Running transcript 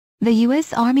The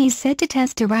U.S. Army is set to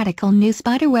test a radical new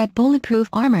spiderweb bulletproof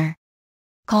armor.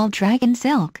 Called Dragon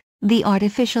Silk, the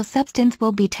artificial substance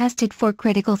will be tested for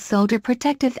critical soldier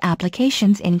protective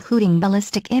applications including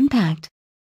ballistic impact.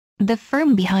 The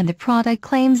firm behind the product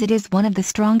claims it is one of the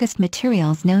strongest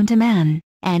materials known to man,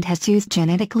 and has used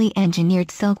genetically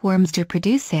engineered silkworms to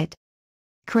produce it.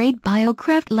 Crate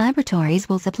Biocraft Laboratories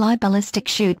will supply ballistic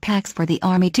shoot packs for the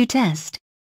Army to test.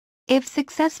 If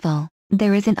successful,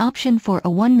 there is an option for a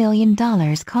 $1 million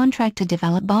contract to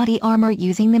develop body armor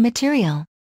using the material.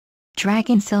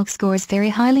 Dragon Silk scores very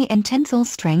highly in tensile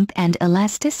strength and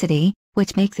elasticity,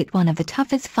 which makes it one of the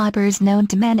toughest fibers known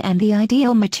to man and the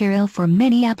ideal material for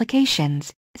many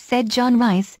applications, said John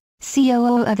Rice,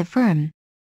 COO of the firm.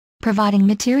 Providing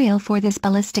material for this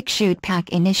ballistic shoot pack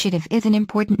initiative is an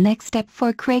important next step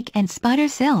for Craig and Spider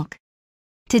Silk.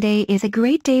 Today is a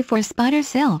great day for Spider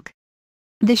Silk.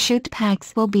 The shoot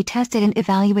packs will be tested and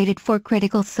evaluated for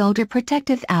critical soldier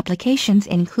protective applications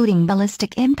including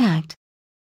ballistic impact.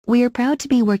 We are proud to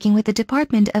be working with the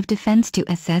Department of Defense to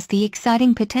assess the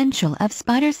exciting potential of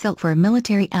Spider Silk for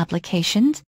military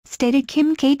applications, stated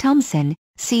Kim K. Thompson,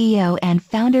 CEO and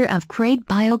founder of Crate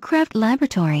Biocraft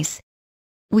Laboratories.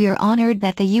 We are honored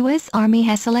that the U.S. Army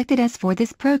has selected us for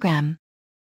this program.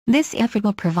 This effort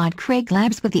will provide Craig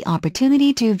Labs with the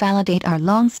opportunity to validate our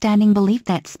long-standing belief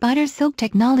that Spider Silk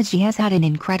technology has had an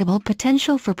incredible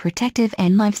potential for protective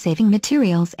and life-saving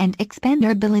materials and expand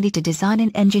our ability to design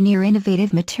and engineer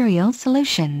innovative material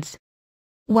solutions.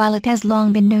 While it has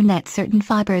long been known that certain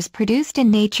fibers produced in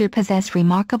nature possess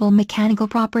remarkable mechanical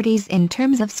properties in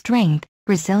terms of strength,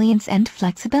 resilience and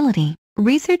flexibility,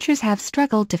 researchers have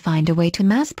struggled to find a way to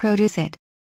mass-produce it.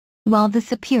 While the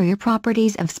superior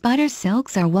properties of spider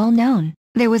silks are well known,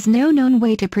 there was no known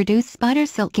way to produce spider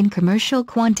silk in commercial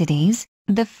quantities,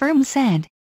 the firm said.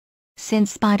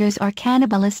 Since spiders are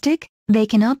cannibalistic, they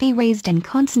cannot be raised in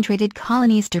concentrated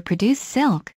colonies to produce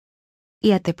silk.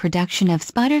 Yet the production of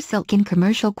spider silk in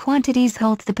commercial quantities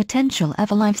holds the potential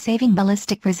of a life-saving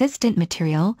ballistic-resistant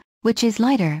material, which is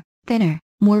lighter, thinner,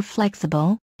 more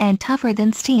flexible, and tougher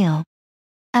than steel.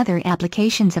 Other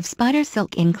applications of spider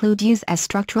silk include use as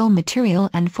structural material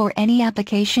and for any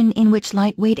application in which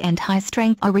lightweight and high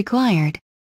strength are required.